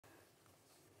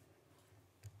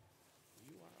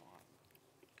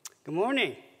Good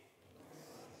morning.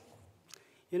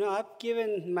 I've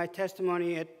given my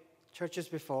testimony at churches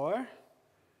before,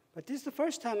 but this is the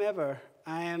first time ever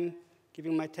I am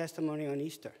giving my testimony on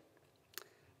Easter.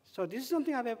 So this is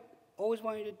something I've always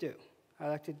wanted to do. I'd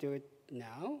like to do it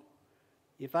now.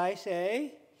 If I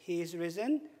say, He is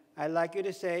risen, I'd like you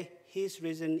to say, He's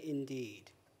risen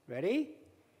indeed. Ready?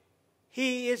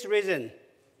 He is risen.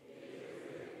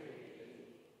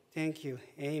 Thank you.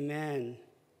 Amen.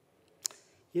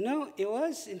 It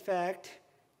was, in fact,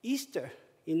 Easter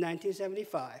in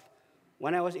 1975,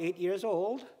 when I was 8 years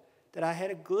old, that I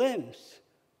had a glimpse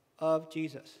of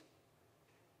Jesus.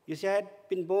 You see, I had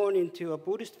been born into a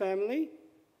Buddhist family,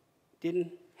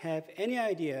 didn't have any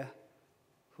idea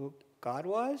who God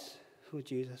was, who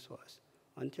Jesus was,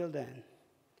 until then.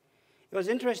 It was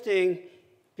interesting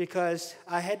because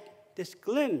I had this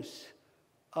glimpse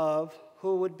of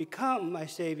who would become my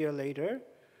Savior later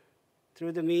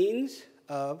through the means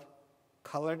of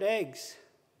colored eggs.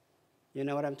 You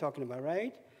know what I'm talking about,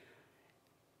 right?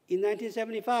 In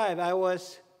 1975, I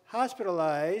was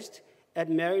hospitalized at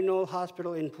Maryknoll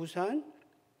Hospital in Busan.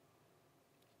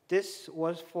 This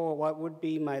was for what would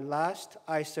be my last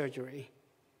eye surgery.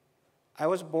 I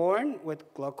was born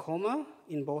with glaucoma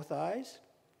in both eyes.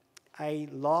 I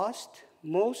lost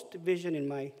most vision in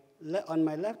my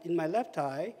left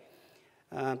eye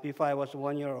before I was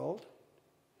 1 year old,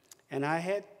 and I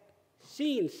had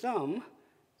seen some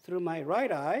through my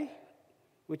right eye,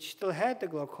 which still had the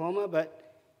glaucoma,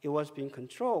 but it was being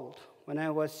controlled. When I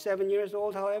was 7 years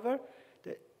old, however,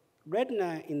 the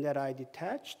retina in that eye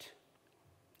detached,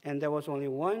 and there was only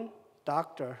one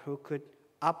doctor who could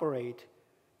operate,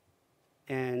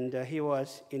 and he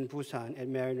was in Busan at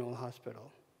Maryknoll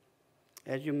Hospital.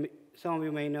 As some of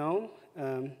you may know,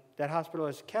 that hospital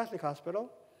is a Catholic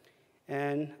hospital,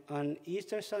 and on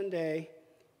Easter Sunday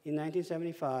in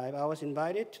 1975, I was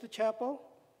invited to the chapel.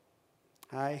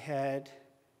 I had,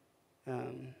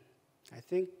 I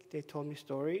think they told me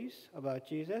stories about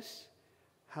Jesus,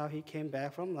 how he came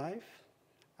back from life.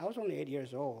 I was only 8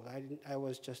 years old. I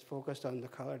was just focused on the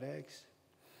colored eggs.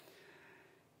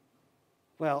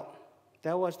 Well,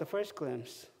 that was the first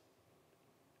glimpse.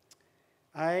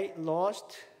 I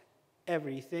lost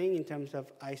everything in terms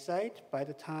of eyesight by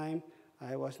the time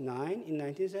I was 9 in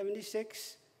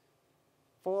 1976,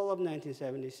 fall of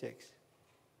 1976.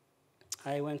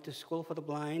 I went to school for the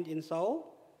blind in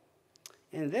Seoul,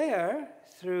 and there,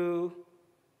 through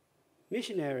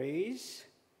missionaries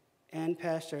and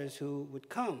pastors who would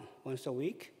come once a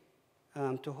week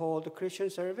to hold a Christian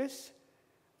service,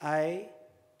 I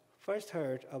first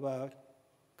heard about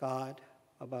God,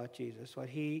 about Jesus, what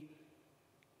he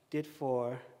did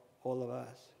for all of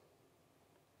us.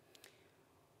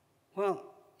 Well,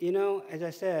 as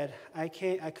I said, I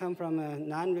come from a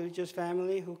non-religious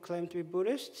family who claim to be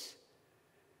Buddhists.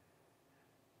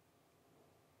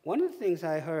 One of the things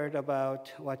I heard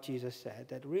about what Jesus said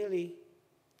that really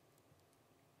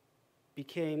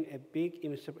became a big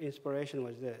inspiration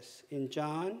was this. In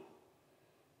John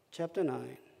chapter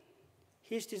 9,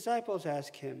 his disciples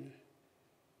asked him,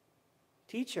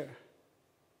 "Teacher,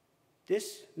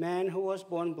 this man who was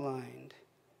born blind,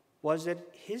 was it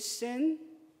his sin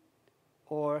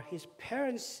or his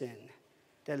parents' sin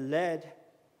that led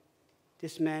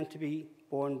this man to be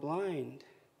born blind?"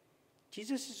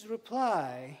 Jesus'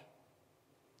 reply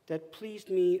that pleased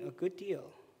me a good deal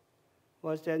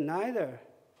was that neither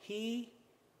he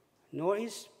nor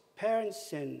his parents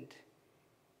sinned.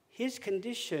 His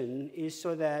condition is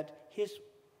so that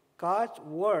God's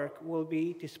work will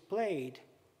be displayed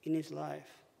in his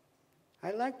life.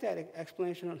 I like that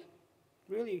explanation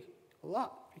really a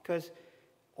lot because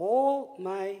all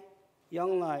my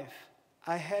young life,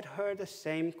 I had heard the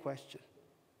same question.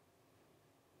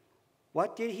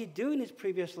 What did he do in his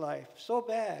previous life so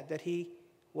bad that he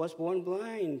was born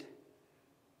blind?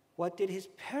 What did his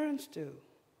parents do?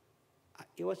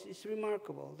 It's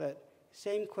remarkable that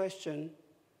same question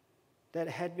that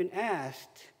had been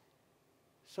asked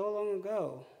so long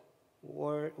ago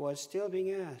was still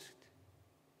being asked.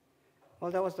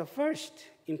 Well, that was the first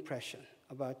impression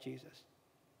about Jesus.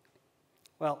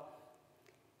 Well,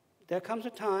 there came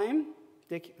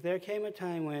a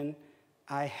time when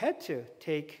I had to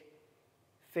take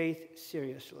faith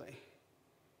seriously.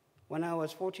 When I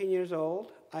was 14 years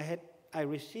old, I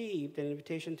received an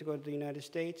invitation to go to the United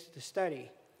States to study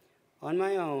on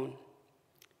my own.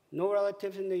 No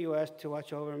relatives in the U.S. to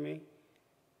watch over me.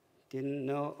 Didn't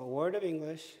know a word of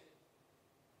English,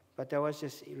 but there was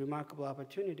this remarkable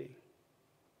opportunity.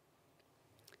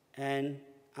 And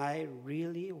I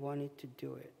really wanted to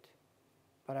do it,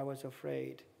 but I was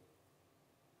afraid.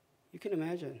 You can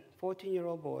imagine,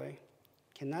 14-year-old boy,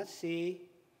 cannot see,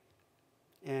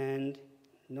 and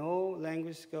no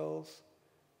language skills,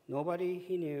 nobody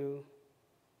he knew,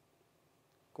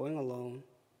 going alone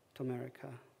to America.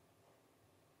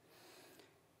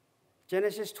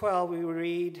 Genesis 12, we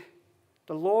read,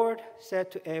 "The Lord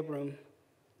said to Abram,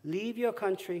 'Leave your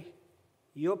country,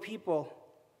 your people,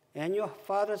 and your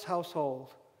father's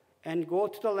household, and go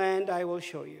to the land I will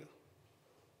show you.'"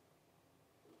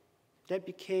 That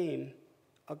became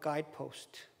a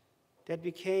guidepost. That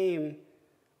became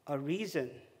a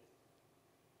reason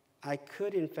I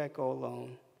could, in fact, go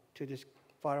alone to this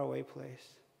faraway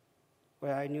place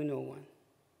where I knew no one.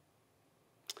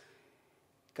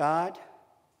 God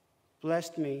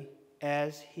blessed me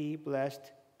as he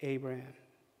blessed Abraham.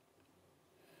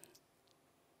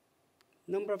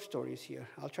 Number of stories here.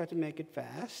 I'll try to make it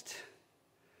fast.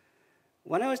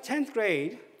 When I was 10th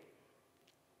grade,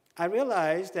 I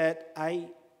realized that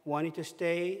I wanted to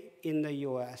stay in the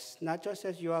U.S., not just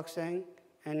as 유학생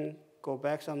and go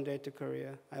back someday to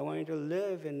Korea. I wanted to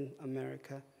live in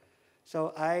America.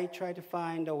 So I tried to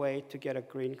find a way to get a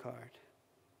green card.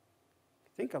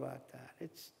 Think about that.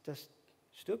 It's just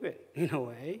stupid in a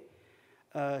way.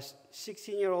 A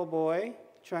 16-year-old boy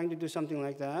trying to do something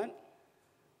like that.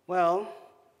 Well,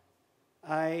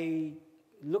 I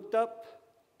looked up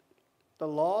the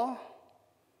law,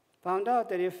 found out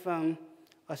that if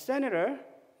a senator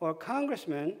or a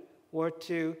congressman were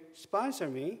to sponsor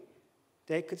me,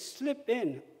 they could slip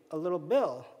in a little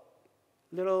bill,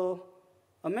 little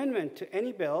amendment to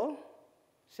any bill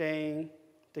saying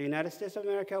the United States of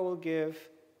America will give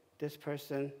this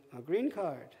person a green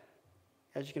card.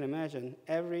 As you can imagine,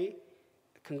 every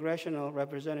congressional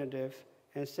representative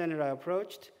and senator I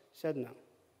approached said no.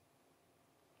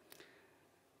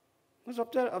 I was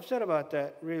upset about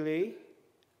that, really,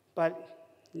 but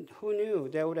who knew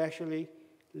that would actually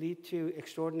lead to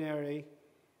extraordinary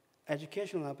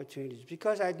educational opportunities.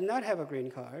 Because I did not have a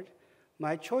green card,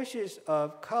 my choices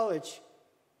of college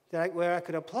where I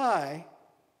could apply,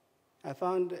 I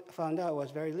found out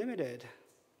was very limited.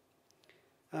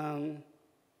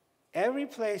 Every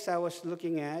place I was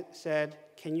looking at said,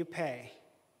 "Can you pay?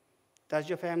 Does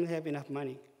your family have enough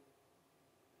money?"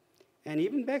 And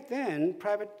even back then,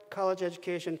 private college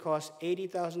education cost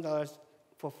 $80,000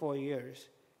 for 4 years.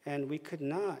 And we could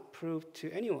not prove to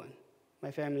anyone,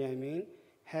 my family I mean,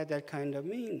 had that kind of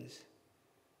means.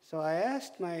 So I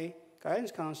asked my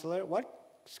guidance counselor,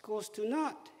 what schools do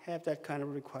not have that kind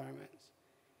of requirements?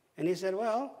 And he said,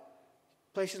 well,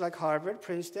 places like Harvard,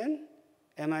 Princeton,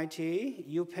 MIT,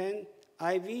 UPenn,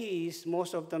 IVs,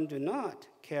 most of them do not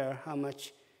care how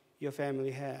much your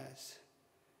family has.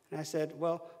 And I said,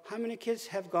 well, how many kids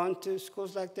have gone to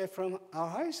schools like that from our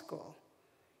high school?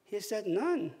 He said,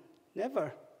 none,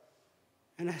 never.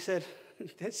 And I said,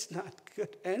 that's not a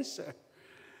good answer.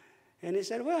 And he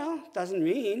said, well, doesn't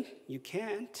mean you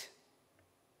can't.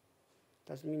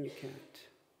 Doesn't mean you can't.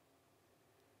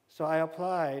 So I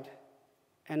applied,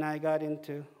 and I got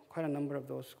into quite a number of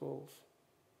those schools.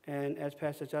 And as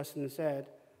Pastor Justin said,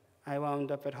 I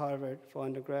wound up at Harvard for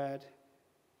undergrad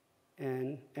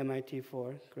and MIT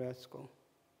for grad school.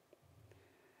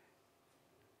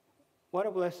 What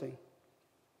a blessing.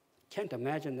 Can't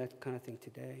imagine that kind of thing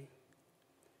today.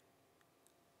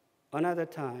 Another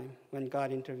time when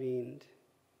God intervened,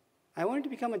 I wanted to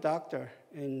become a doctor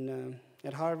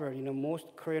at Harvard. You know, most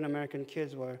Korean American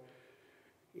kids were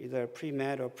either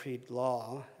pre-med or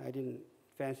pre-law. I didn't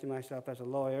fancy myself as a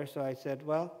lawyer, so I said,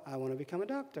 well, I want to become a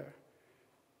doctor.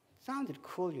 Sounded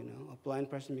cool, you know, a blind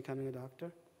person becoming a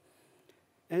doctor.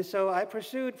 And so I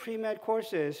pursued pre-med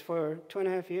courses for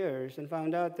 2.5 years and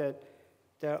found out that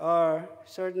there are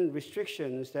certain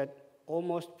restrictions that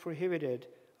almost prohibited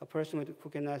a person who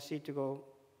cannot see to go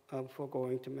for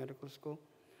going to medical school.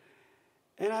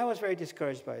 And I was very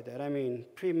discouraged by that. I mean,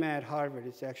 pre-med Harvard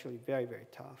is actually very, very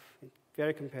tough,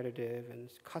 very competitive, and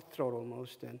it's cutthroat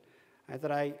almost. And I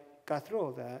thought I got through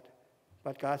all that,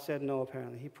 but God said no,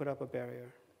 apparently. He put up a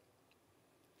barrier.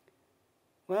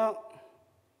 Well,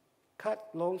 cut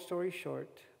long story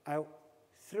short,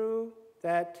 through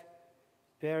that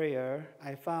barrier,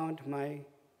 I found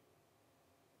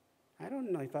I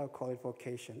don't know if I would call it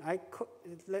vocation.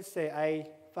 Let's say I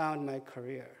found my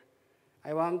career.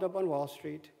 I wound up on Wall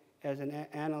Street as an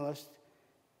analyst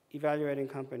evaluating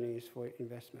companies for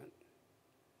investment.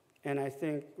 And I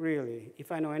think, really,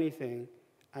 if I know anything,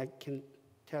 I can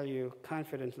tell you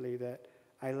confidently that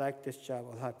I like this job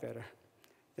a lot better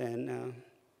than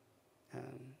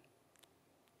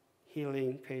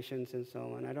healing patients and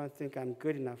so on. I don't think I'm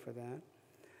good enough for that.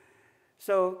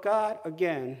 So God,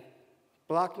 again,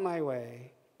 blocked my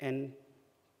way and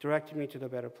directed me to the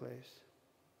better place.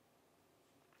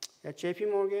 At J.P.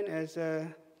 Morgan, as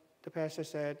the pastor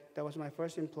said, that was my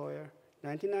first employer.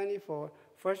 1994,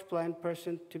 first blind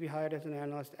person to be hired as an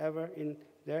analyst ever in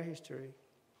their history.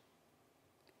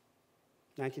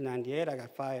 1998, I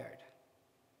got fired.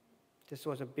 This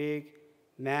was a big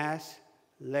mass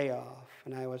layoff,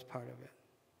 and I was part of it.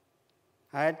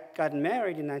 I had gotten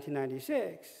married in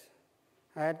 1996.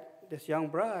 I had this young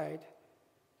bride.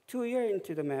 2 years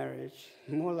into the marriage,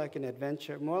 more like an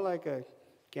adventure, more like a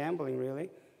gambling, really.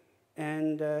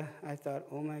 And I thought,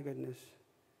 oh my goodness,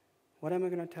 what am I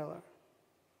going to tell her?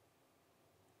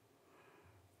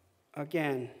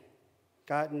 Again,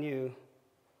 God knew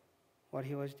what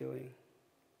he was doing.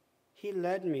 He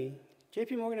led me.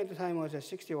 J.P. Morgan at the time was at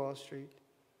 60 Wall Street.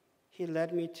 He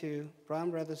led me to Brown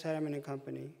Brothers Harriman and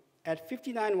Company at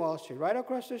 59 Wall Street, right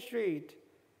across the street,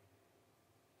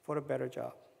 for a better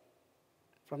job.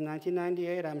 From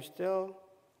 1998, I'm still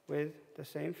with the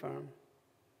same firm.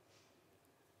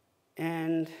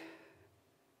 And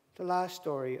the last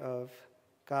story of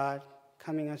God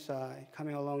coming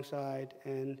alongside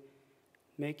and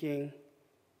making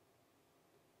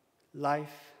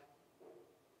life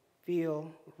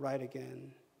feel right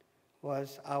again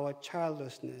was our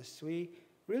childlessness. We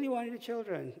really wanted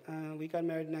children. We got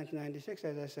married in 1996,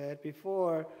 as I said.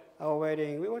 Before our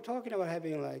wedding, we were talking about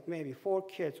having like maybe 4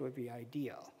 kids would be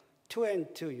ideal. 2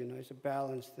 and 2, it's a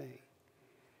balanced thing.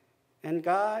 And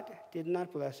God did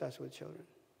not bless us with children.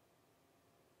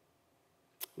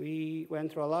 We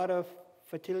went through a lot of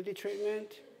fertility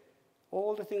treatment,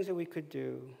 all the things that we could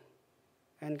do,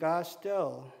 and God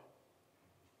still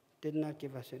did not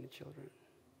give us any children.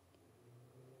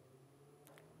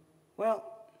 Well,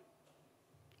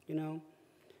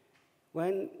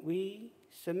 when we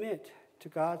submit to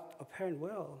God's apparent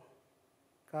will,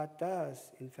 God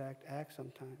does, in fact, act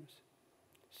sometimes.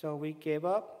 So we gave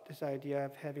up this idea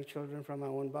of having children from our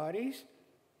own bodies,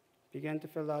 began to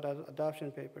fill out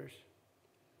adoption papers.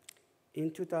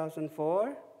 In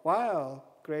 2004, while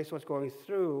Grace was going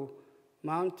through a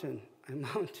mountain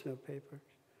of papers,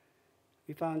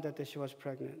 we found that she was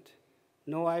pregnant.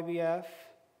 No IVF,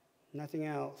 nothing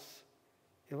else.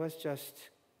 It was just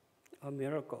a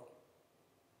miracle.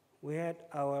 We had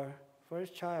our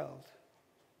first child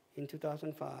in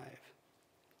 2005.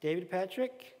 David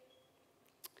Patrick,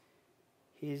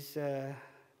 he's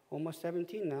almost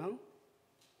 17 now.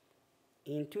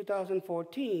 In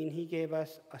 2014, he gave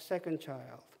us a second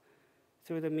child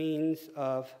through the means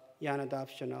of Yan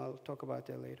adoption. I'll talk about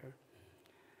that later.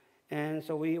 And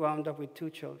so we wound up with 2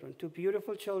 children, 2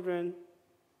 beautiful children,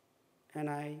 and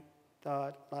I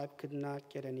thought life could not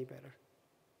get any better.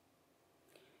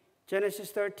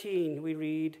 Genesis 13, we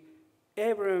read,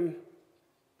 Abram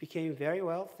became very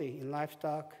wealthy in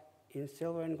livestock, in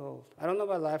silver and gold. I don't know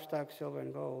about livestock, silver,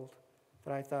 and gold,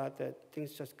 but I thought that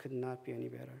things just could not be any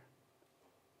better.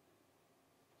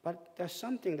 But there's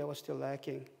something that was still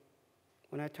lacking.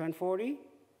 When I turned 40,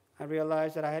 I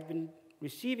realized that I had been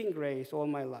receiving grace all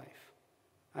my life.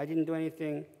 I didn't do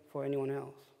anything for anyone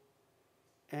else.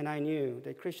 And I knew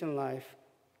that Christian life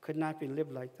could not be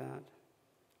lived like that.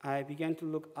 I began to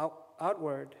look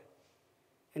outward,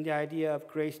 and the idea of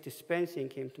grace dispensing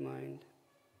came to mind.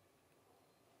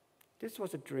 This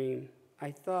was a dream.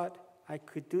 I thought I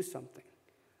could do something.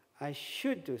 I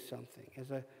should do something.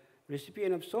 As a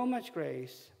recipient of so much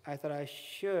grace, I thought I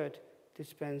should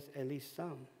dispense at least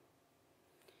some.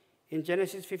 In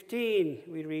Genesis 15,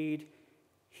 we read,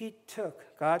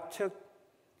 God took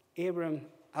Abram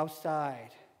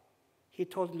outside. He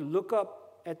told him to look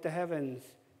up at the heavens,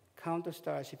 count the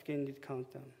stars if you can indeed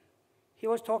count them. He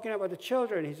was talking about the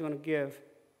children he's going to give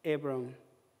Abram.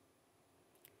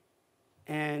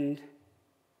 And,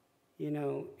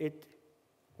 it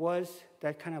was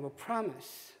that kind of a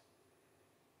promise.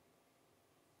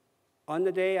 On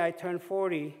the day I turned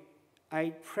 40,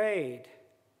 I prayed.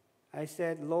 I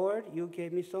said, Lord, you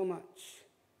gave me so much.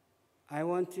 I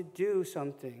want to do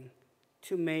something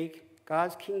to make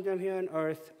God's kingdom here on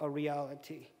earth a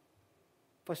reality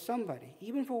for somebody,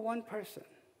 even for one person.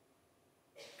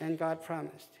 And God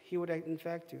promised he would, in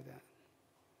fact, do that.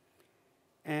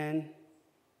 And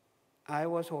I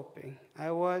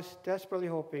was desperately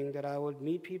hoping that I would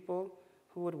meet people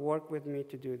who would work with me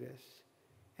to do this.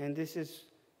 And this is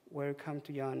where we come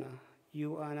to Yana.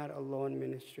 You are not alone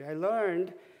ministry. I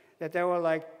learned that there were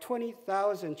like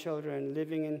 20,000 children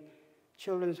living in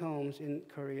children's homes in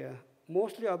Korea,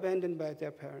 mostly abandoned by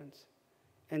their parents.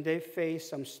 And they face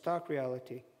some stark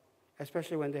reality,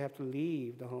 especially when they have to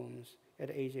leave the homes at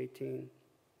age 18.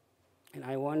 And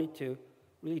I wanted to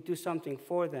really do something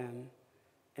for them.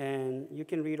 And you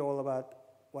can read all about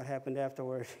what happened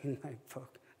afterward in my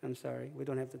book. I'm sorry, we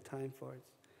don't have the time for it.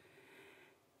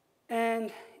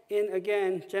 And in,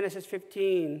 again, Genesis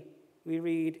 15, we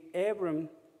read, Abram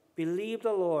believed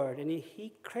the Lord, and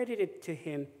he credited to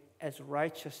him as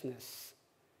righteousness.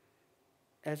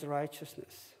 As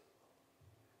righteousness.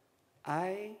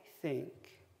 I think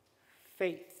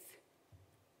faith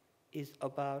is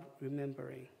about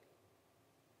remembering.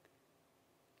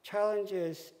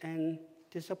 Challenges and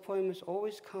disappointments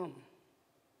always come.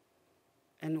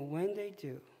 And when they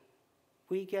do,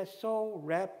 we get so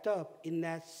wrapped up in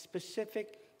that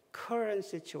specific current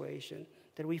situation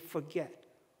that we forget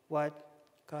what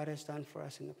God has done for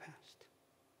us in the past.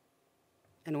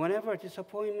 And whenever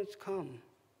disappointments come,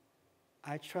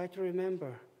 I try to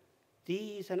remember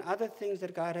these and other things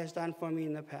that God has done for me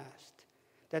in the past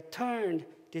that turned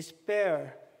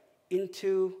despair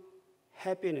into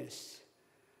happiness,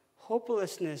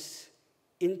 hopelessness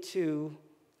into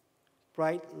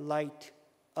bright light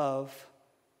of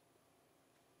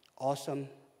awesome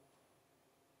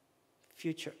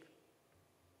future.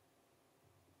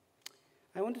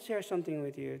 I want to share something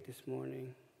with you this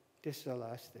morning. This is the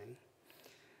last thing.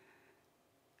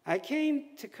 I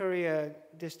came to Korea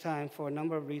this time for a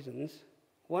number of reasons.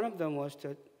 One of them was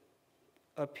to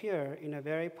appear in a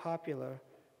very popular,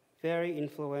 very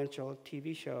influential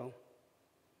TV show.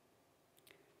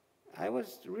 I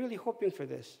was really hoping for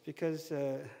this because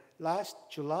last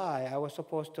July I was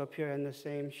supposed to appear in the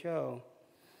same show.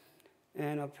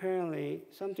 And apparently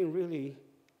something really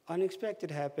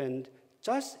unexpected happened.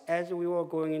 Just as we were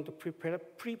going into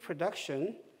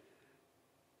pre-production,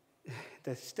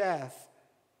 the staff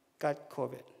got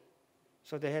COVID.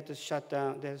 So they had to shut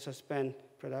down, they had to suspend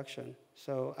production.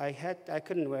 So I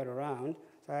couldn't wait around,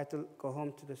 so I had to go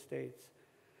home to the States.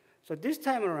 So this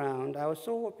time around, I was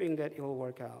so hoping that it will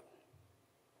work out.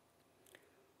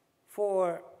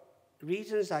 For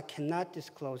reasons I cannot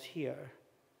disclose here,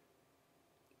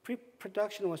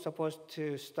 pre-production was supposed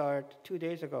to start 2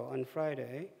 days ago on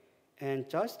Friday, and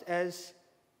just as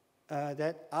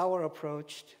that hour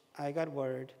approached, I got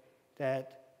word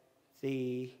that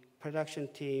the production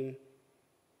team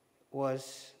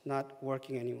was not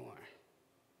working anymore.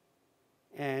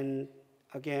 And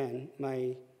again,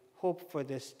 my hope for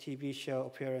this TV show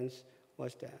appearance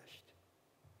was dashed.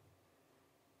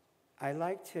 I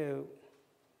like to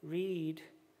read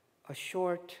a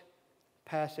short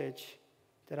passage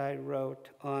that I wrote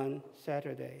on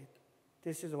Saturday.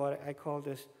 This is what I call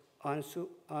this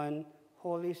on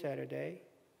Holy Saturday.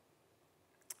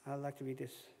 I'd like to read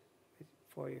this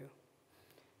for you.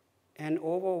 An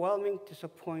overwhelming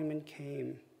disappointment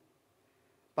came.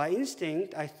 By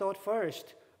instinct, I thought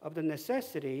first of the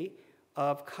necessity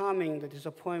of calming the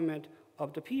disappointment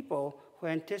of the people who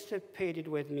anticipated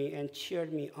with me and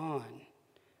cheered me on.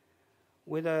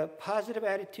 With a positive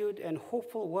attitude and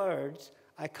hopeful words,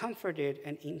 I comforted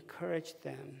and encouraged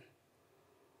them.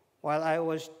 While I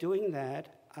was doing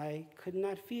that, I could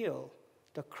not feel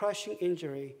the crushing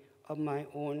injury of my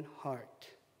own heart.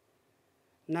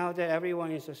 Now that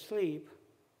everyone is asleep,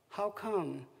 how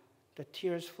come the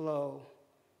tears flow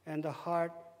and the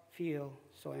heart feel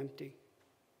so empty?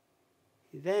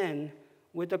 Then,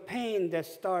 with the pain that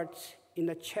starts in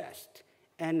the chest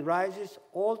and rises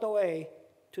all the way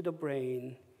to the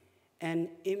brain, an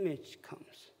image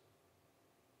comes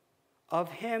of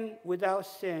him without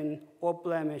sin or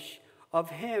blemish, of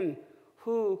him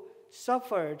who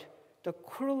suffered the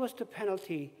cruelest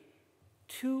penalty,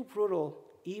 too brutal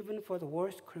even for the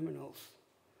worst criminals,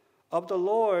 of the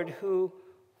Lord who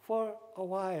for a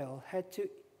while had to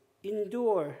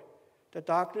endure the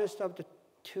darkness of the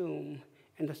tomb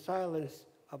and the silence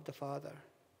of the Father.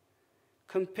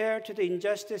 Compared to the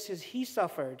injustices he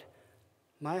suffered,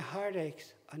 my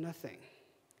heartaches are nothing.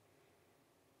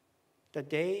 The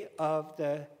day of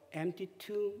the empty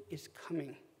tomb is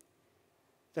coming.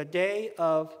 The day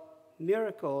of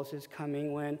miracles is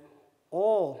coming when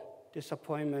all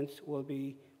disappointments will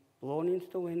be blown into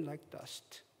the wind like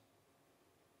dust.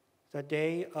 The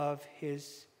day of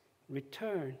his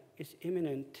return is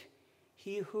imminent.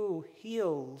 He who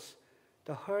heals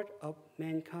the hurt of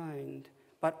mankind,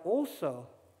 but also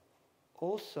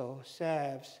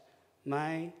salves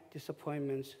my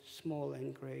disappointments, small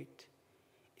and great.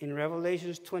 In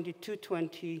Revelations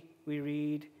 22:20, we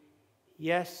read,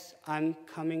 "Yes, I'm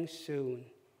coming soon.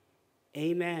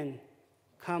 Amen.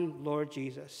 Come, Lord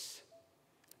Jesus."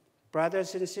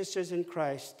 Brothers and sisters in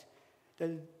Christ,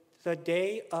 the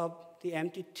day of the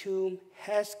empty tomb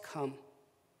has come.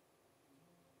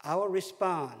 Our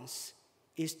response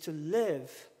is to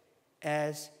live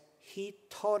as he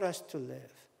taught us to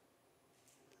live,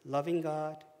 loving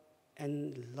God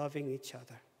and loving each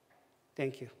other.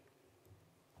 Thank you.